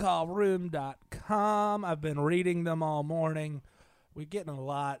duckcallroom.com. I've been reading them all morning. We're getting a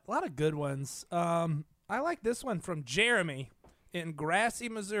lot of good ones. I like this one from Jeremy in Grassy,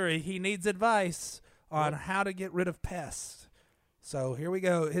 Missouri. He needs advice on how to get rid of pests. So here we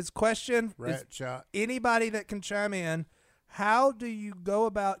go. His question is Rat shot. anybody that can chime in. How do you go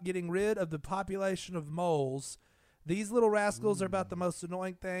about getting rid of the population of moles? These little rascals are about the most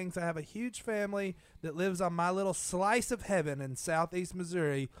annoying things. I have a huge family that lives on my little slice of heaven in southeast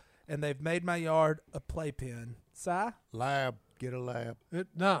Missouri, and they've made my yard a playpen. Si? Lab. Get a lab.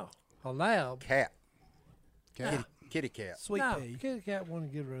 No, a lab. Cat. Cat. Kitty cat. Sweet No, pea. kitty cat want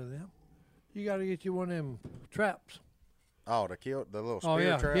to get rid of them. You got to get you one of them traps. Oh, to kill the little spear Oh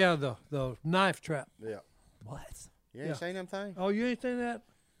yeah, trap? yeah, the knife trap. Yeah. What? You ain't Yeah. seen them thing? Oh, you ain't seen that?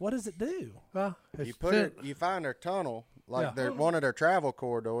 What does it do? Huh? You put it. You find their tunnel, like Yeah. their one of their travel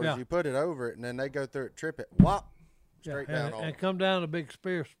corridors. Yeah. You put it over it, and then they go through it, trip it, whop, straight down and, on and it. come down a big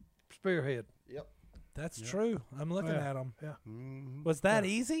spearhead. Yep. That's true. I'm looking Yeah. at them. Yeah. Mm-hmm. Was that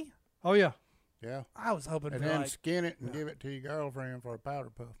easy? Oh yeah. Yeah. I was hoping And for then like, skin it and give it to your girlfriend for a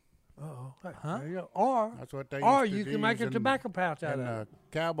powder puff. Oh. Hey, Huh? there you go. Or That's what they or used to you can use make a in- tobacco pouch out in of it. the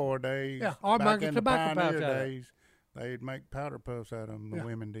cowboy days. Yeah, or back make a in the tobacco pouch pioneer out of it. days, they'd make powder puffs out of them. The Yeah.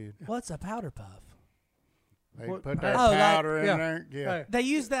 women did. what's a powder puff? They'd What- put their Oh, like- powder in yeah. there. Yeah. Hey, They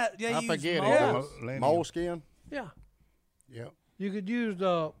use that. They I use forget moles. it. Moleskin. yeah. Yep. You could use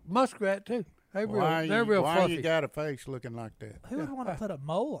the muskrat too. They're Why, real, they're real why fluffy. you got a face looking like that? Who would want to put a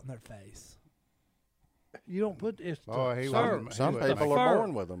mole on their face? You don't put it's the Oh, he fur. wasn't- Some was people like- are fur.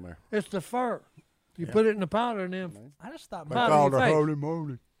 born with them there. It's the fur. You Yeah. put it in the powder and then I just thought They Powder called your her face. holy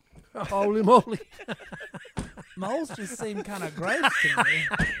moly. holy moly. moles just seem kind of gross to me.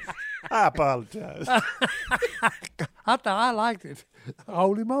 I apologize. I thought I liked it.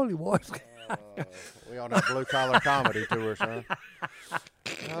 Holy moly, boys. We on that blue collar comedy tour, son.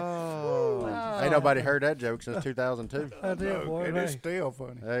 Oh, ain't nobody heard that joke since 2002. That's it, boy. It is Hey. still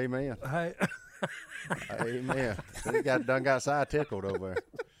funny. Amen. Hey. Amen. He got side tickled over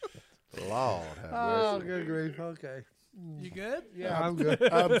there. Lord have Oh, mercy. good grief. Okay. You good? Yeah, I'm good.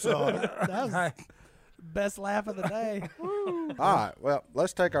 I'm sorry. That was Hey. best laugh of the day. All right, well,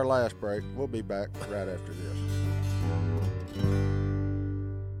 let's take our last break. We'll be back right after this.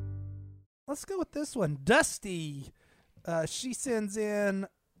 Let's go with this one. Dusty. She sends in.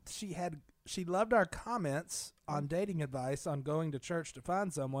 She loved our comments on dating advice on going to church to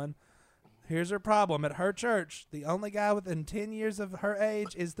find someone. Here's her problem. At her church, the only guy within 10 years of her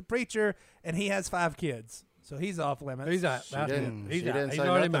age is the preacher, and he has 5 kids. So he's off limits. He's out. She That's didn't, it. He's she out. didn't He's say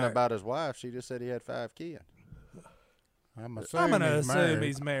already nothing married. about his wife. She just said he had 5 kids. I'm I'm going to he's assume married.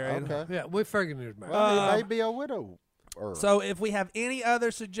 he's married. Okay. Yeah, we're figuring he's married. Well, he may be a widow. So if we have any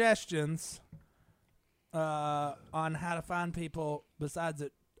other suggestions on how to find people besides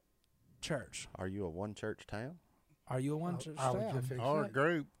at church, Are you a one church town? are you a one church I was town? just fixing Or that.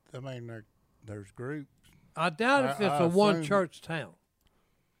 group. I mean, there's groups. I doubt if I it's a assume- one church town.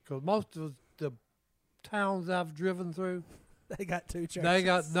 Because most of the towns I've driven through, They got 2 churches. they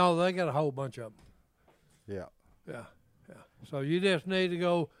got a whole bunch of them. Yeah. Yeah, yeah. So you just need to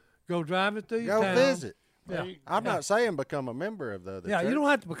go drive it through your Go town. visit. Yeah, I'm not saying become a member of the other yeah. church. You don't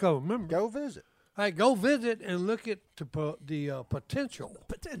have to become a member. Go visit. Hey, go visit and look at the potential.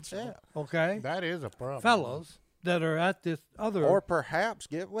 potential. Yeah. Okay, That is a problem. fellows that are at this other. Or perhaps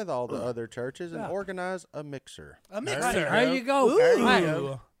get with all the other churches and Yeah. organize a mixer. A There mixer. you there you go. Ooh.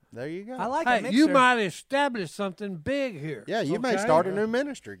 Hey, There you go. I like a hey, mixer. you might establish something big here. Yeah, you may okay? start a new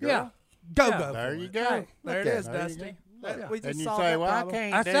ministry, girl. Yeah, Go, Yeah. go. There for you it. go. Hey, There it Look is, at There you Dusty. go. Yeah. We just And you solved say, that well, I problem.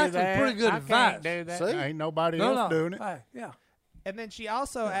 can't That's do actually that. pretty good I advice. can't do that. See? Ain't nobody no, else no. doing it. Hey, yeah. And then she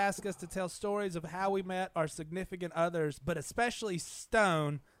also asked us to tell stories of how we met our significant others, but especially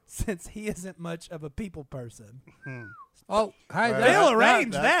Stone, since he isn't much of a people person. Oh, hey, Well, that's- Bill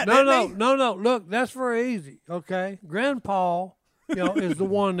arranged that. No, didn't no, he? no. Look, that's very easy. Okay, Grandpa, is the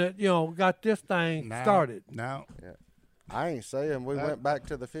one that got this thing Now- started. Now, I ain't saying we went back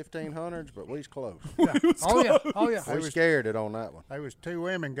to the 1500s, but we's close. Oh yeah, oh yeah. We scared it on that one. There was 2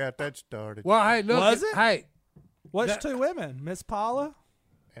 women got that started, Well, hey, look. Was it? Hey, What's That- 2 women? Miss Paula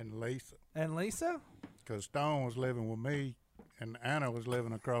and Lisa, and Lisa? because Stone was living with me, and Anna was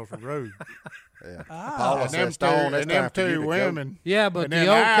living across the road. Yeah. Ah. Paula and said, them Stone, it's and them time for you to 2 go. women. yeah, but And the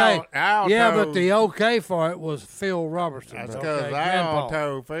then okay. Al Yeah, but told- the okay for it was Phil Robertson. That's okay, because Grandpa. Al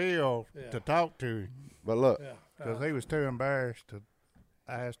told Phil Yeah. to talk to him, But look, Yeah. because he was too embarrassed to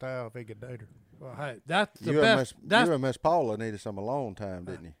ask Al if he could date her. Well, hey, that's the you best. and Miss Paula needed some alone time,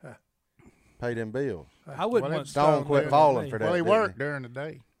 didn't you? Pay them bills. I wouldn't Well, want Stone quit living falling with for me. that. Well, he didn't worked during the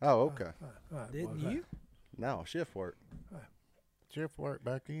day. Oh, okay. Right, Didn't well, you? No, shift work. Shift work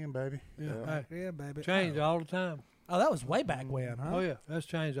back in, baby. Yeah. Yeah. Hey, Yeah, baby. change all the time. Oh, that was way back when, huh? Oh yeah, that's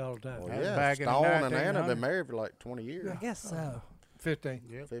changed all the time. Well, That was yeah, back in the Stone and Anna 1900s. been married for like 20 years. I guess so.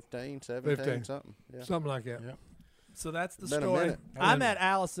 15, 15, 17, 15. something. Yeah. something like that. Yeah. So that's the Been a story. minute. I met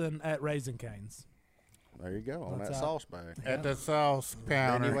Allison at Raising Cane's. There you go, on What's that up? sauce bag. At the sauce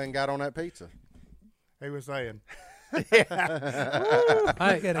Then you counter, went and got on that pizza. he was saying, Hey, Look at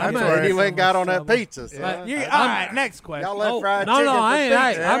I him. met, Then you went and got on that trouble. pizza. son. All right, next question. Y'all left oh, fried no, chicken no, for I ain't. Hey,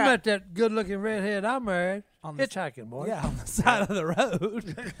 pizza. I met that good-looking redhead I married. On the- Hitchhiking, boy. Yeah, on the side of the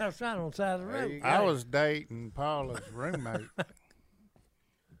road. Outside on the side of the There road. you go. I was dating Paula's roommate,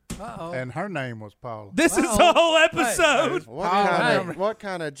 Uh-oh. and her name was Paula. This is Uh-oh. the whole episode. What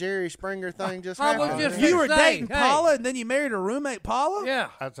kind of Jerry Springer thing just I was happened? just there? You were Say, dating hey. Paula, and then you married her roommate, Paula? Yeah.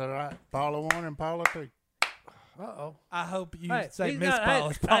 That's all right. Paula 1 and Paula 2. Uh-oh. I hope you Hey, say he's Miss got-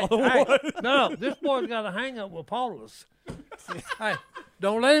 Paula's hey, Paula hey, 1. No, this boy's got a hang up with Paula's. Hey,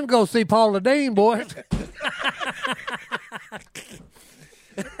 don't let him go see Paula Dean, boys.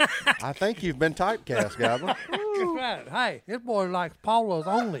 I think you've been typecast, Goblin. That's right. Hey, this boy likes Paula's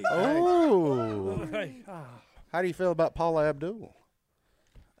only. Oh. Hey. How do you feel about Paula Abdul?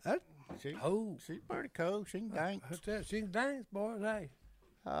 Oh, She's pretty cool. She can dance. that's it. She can dance, boys. Hey.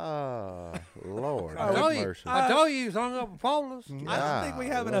 Oh, Lord. I have told you. mercy. I told you he was hung up with Paula's. I don't think we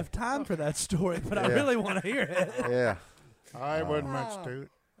have Golly. enough time for that story, but I Yeah. really want to hear it. Yeah. I wasn't much to it.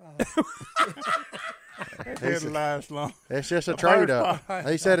 It didn't last long. It's just a trade up.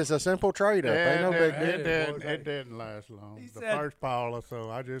 He said it's a simple trade up. Ain't no big deal. It didn't last long. He The said- first Paula,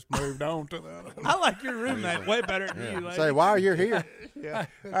 so I just moved on to the other one. I like your roommate way better than you. Yeah. Lady. Say, while you're here. Yeah.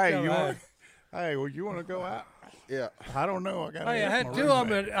 Come Hey, you on. want? Hey, well, you want to go out? Yeah. I don't know. I got. Hey, I had two of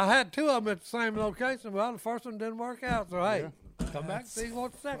them. I had two of them at the same location. Well, the first one didn't work out. So hey, come back and see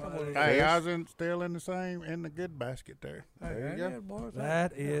what the second one is. Hey, I was still in the good basket there. There you go. Boys,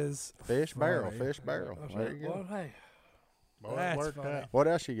 That is Fish barrel. funny. Fish barrel. That's There right, you go. boy. Hey. Boy, That's it worked funny. out. What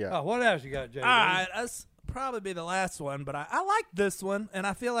else you got? Oh, what else you got, JD? all right. That's probably be the last one, but I like this one, and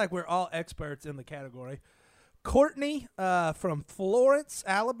I feel like we're all experts in the category. Courtney from Florence,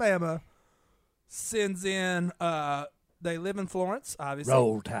 Alabama, sends in. They live in Florence, obviously.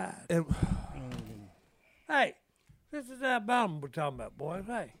 Roll Tide. And, Hey, this is Alabama we're talking about, boys.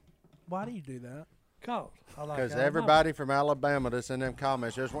 Hey, why do you do that? cause I like Because Alabama. everybody from Alabama that's in them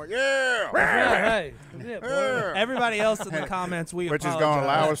comments just went, yeah. That's right, hey, that's it, boy. Everybody else in the comments, we Which is apologize. going to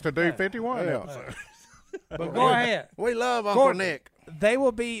allow us to do 51 Yeah. episodes. But go ahead. We love Uncle Courtney. Nick. They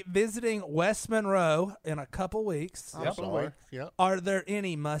will be visiting West Monroe in a couple weeks. I'm sorry. Yep. Are there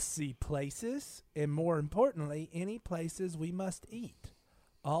any must-see places, and more importantly, any places we must eat?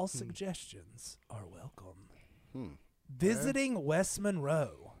 All suggestions are welcome. Visiting West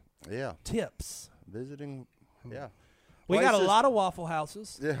Monroe. Yeah. Tips. Visiting. Yeah. We got a Places- lot of Waffle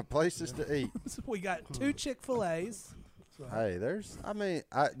Houses. Yeah. Places to eat. We got 2 Chick-fil-A's. Hey,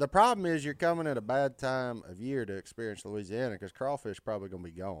 the problem is you're coming at a bad time of year to experience Louisiana because crawfish probably going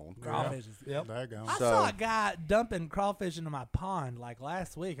to be gone. Crawfish. Yep. Daggone. I saw a guy dumping crawfish into my pond like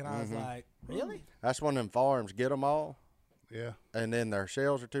last week, and I was like, really? That's when them farms get them all, Yeah. and then their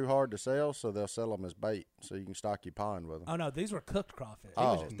shells are too hard to sell, so they'll sell them as bait, so you can stock your pond with them. Oh, no, these were cooked crawfish. He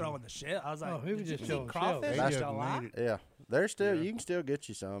was Oh. just throwing the shell. I was like, Oh, he was did just you showing eat crawfish? shells. He Just a didn't lot? need it. Yeah, you can still get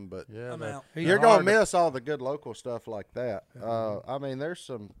you some, but Yeah. I'm but out. He's you're a gonna hard- miss all the good local stuff like that. I mean, there's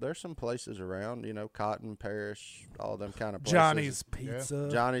some places around, Cotton Parish, all them kind of places. Johnny's Pizza.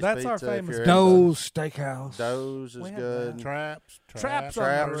 Johnny's That's Pizza. our if famous. you're Doe's Steakhouse. Doe's is We have good. that. Traps. Traps on the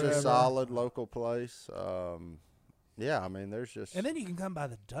Traps river. is solid local place. Yeah, I mean, there's just And then you can come by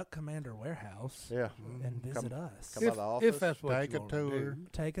the Duck Commander warehouse yeah. and visit us. Come by the office. If that's what Take you a wanna tour. do.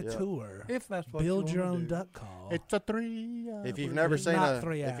 Take a Yeah. tour. If that's what Build you your wanna own do. duck call. It's a 3 If you've never It's seen not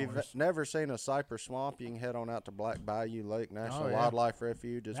 3 if you've hours. never seen a Cypress Swamp, you can head on out to Black Bayou Lake National yeah. Wildlife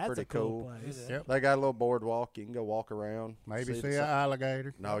Refuge. It's That's pretty a cool place. Yep. They got a little boardwalk. You can go walk around. Maybe the see an Cy-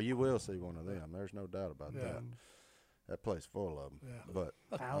 alligator. No, you will see one of them. There's no doubt about that. That place full of them. Yeah.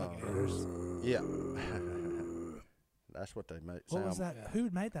 But Alligators. yeah, that's what they make. What was that? Yeah. Who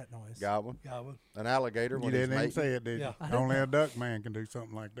made that noise? Goblin, Goblin. an alligator. You When he's didn't even mating. say it, did Yeah. you? Only a duck man can do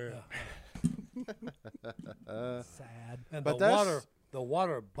something like that. Sad. And But the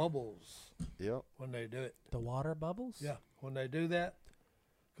water bubbles Yep. when they do it. The water bubbles? Yeah, when they do that,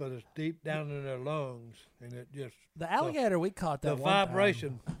 because it's deep down in their lungs, and it just The alligator we caught that the one time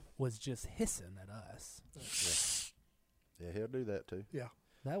vibration. was just hissing at us. Yeah, he'll do that too. Yeah,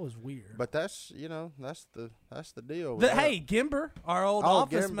 That was weird. But that's that's the deal. with The, that. hey, Gimber, our old Oh,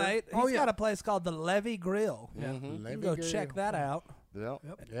 office Gimber. mate, Oh, he's yeah. got a place called the Levee Grill. Mhm. You Levy can go Grill. check that out. Yep.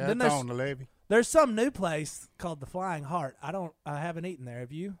 Yep. Yeah, Then it's there's- on the levee. There's some new place called the Flying Heart. I haven't eaten there.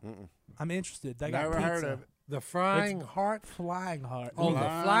 Have you? Mm-mm. I'm interested. They got Never pizza. heard of it. the frying heart. Flying Heart. Oh, the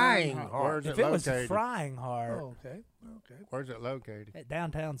flying heart. Where's if it it was located? Frying Heart, Oh, okay, okay. Where's it located? at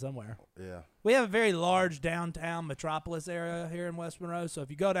downtown somewhere. Yeah. We have a very large downtown metropolis area here in West Monroe, so if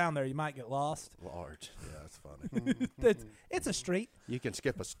you go down there, you might get lost. Large. Yeah, that's funny. It's a street. You can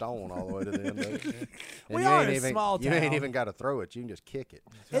skip a stone all the way to the end of it. And We you are ain't a even, small You ain't town. even got to throw it. You can just kick it.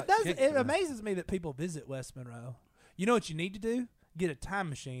 It does. Kick It it. amazes me that people visit West Monroe. You know what you need to do? Get a time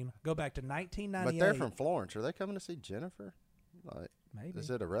machine. Go back to 1998. But they're from Florence. Are they coming to see Jennifer? Like, Maybe is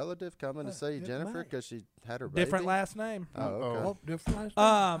it a relative coming to see it Jennifer might. because she had her baby? different last name. Oh, okay. Oh, different.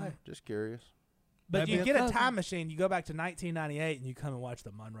 Just curious. But Maybe you a get a cousin. time machine. You go back to 1998 and you come and watch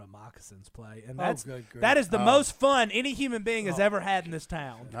the Monroe Moccasins play, and Oh, that's good grief. that is the most fun any human being has ever had in this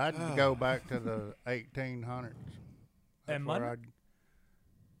town. I'd go back to the 1800s. That's And where Monroe?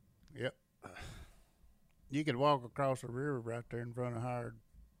 Yep. You could walk across the river right there in front of Howard.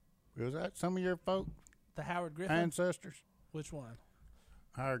 Was that some of your folk The Howard Griffin. ancestors? Which one?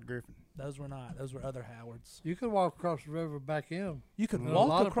 Howard Griffin. Those were not. Those were other Howards. You could walk across the river back in. You could In a walk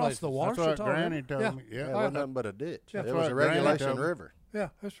lot of across the places. That's what Washita Granny River. told Yeah. me. Yeah, Yeah. it wasn't nothing but a ditch. Yeah. It That's was what a Granny regulation told me. river. Yeah,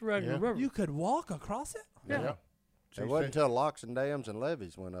 it's a regular Yeah. river. You could walk across it. Yeah. She It wasn't said- until locks and dams and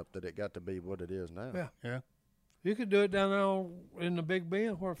levees went up that it got to be what it is now. Yeah. Yeah. You could do it down there in the Big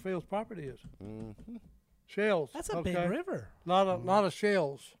Bend where Phil's property is. Mm-hmm. Shells. That's a okay? big river. Lot of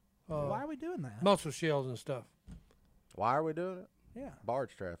shells. Why are we doing that? Mussel shells and stuff. Why are we doing it? Yeah.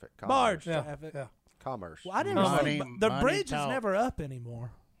 Barge traffic. Barge Yeah. traffic. Yeah. Commerce. Well, I didn't Money- know. The money bridge is talk. never up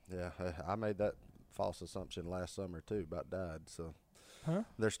anymore. Yeah, I made that false assumption last summer too about died. So Huh?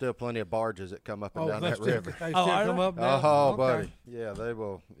 there's still plenty of barges that come up and Oh, down they that still, river. they Oh, still are come they? up now? Oh, Okay. buddy. Yeah, they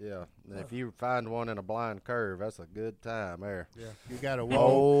will. Yeah. And if you find one in a blind curve, that's a good time there. Yeah. You got to whoa.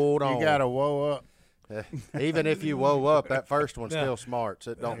 Hold on. You got to whoa up. Even if you woe up, that first one's Yeah. still smart,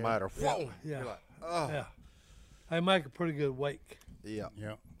 so it don't matter. Whoa. Yeah. You're like, oh. Yeah. They make a pretty good wake, Yeah.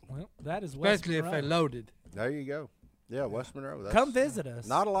 Yeah. Well, that is West especially if they Monroe. loaded. There you go. Yeah, West Monroe. That's Come visit us.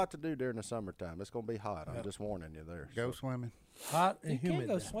 Not a lot to do during the summertime. It's going to be hot. I'm just warning you there. Go So swimming. Hot and you can humid.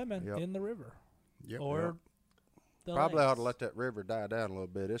 go now. swimming Yep. in the river Yep. or the probably lakes. ought to let that river die down a little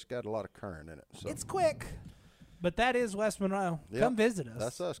bit. It's got a lot of current in it. So It's quick, but that is West Monroe. Yep. Come visit us.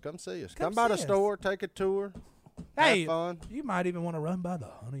 that's us. Come see us. Come Come by the see us. store, take a tour, Hey, have fun, you might even want to run by the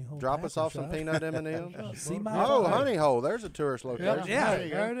Honey Hole. drop us Tackle off some Shop. peanut M&Ms. See my Oh, farm. Honey Hole. There's a tourist Yeah, location. Yeah. There you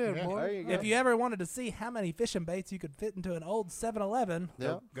There go. it is, Yeah. boy. There you go. If you ever wanted to see how many fishing baits you could fit into an old 7-Eleven,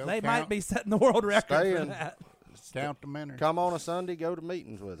 Yeah. Go they count, might be setting the world record Stay for in. that. count the minutes. Come on a Sunday, go to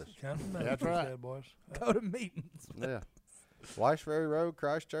meetings with us. Count them out, That's he right. said, boys. Go to meetings. Yeah. Weiss Ferry Road,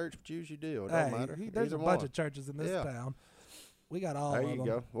 Christchurch, choose your deal. It don't matter. There's Either a bunch one. of churches in this Yeah. town. We got all There of you them.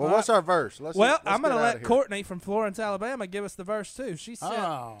 go. Well, All what's right. our verse? Let's Well, let's I'm going to get outta let here. Courtney from Florence, Alabama, give us the verse too. She said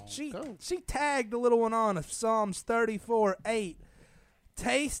Oh, she cool. she tagged a little one on of Psalms 34:8.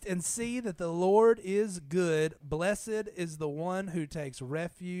 Taste and see that the Lord is good. Blessed is the one who takes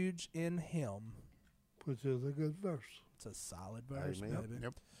refuge in Him. Which is a good verse. It's a solid verse, Amen. baby.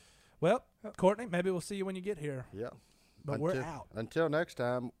 Yep. Well, Courtney, maybe we'll see you when you get here. Yeah. But we're out. Until next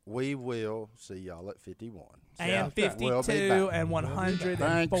time, we will see y'all at 51. And We'll be 52 back. and 104.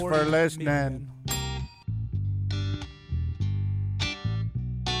 Thanks for listening. million.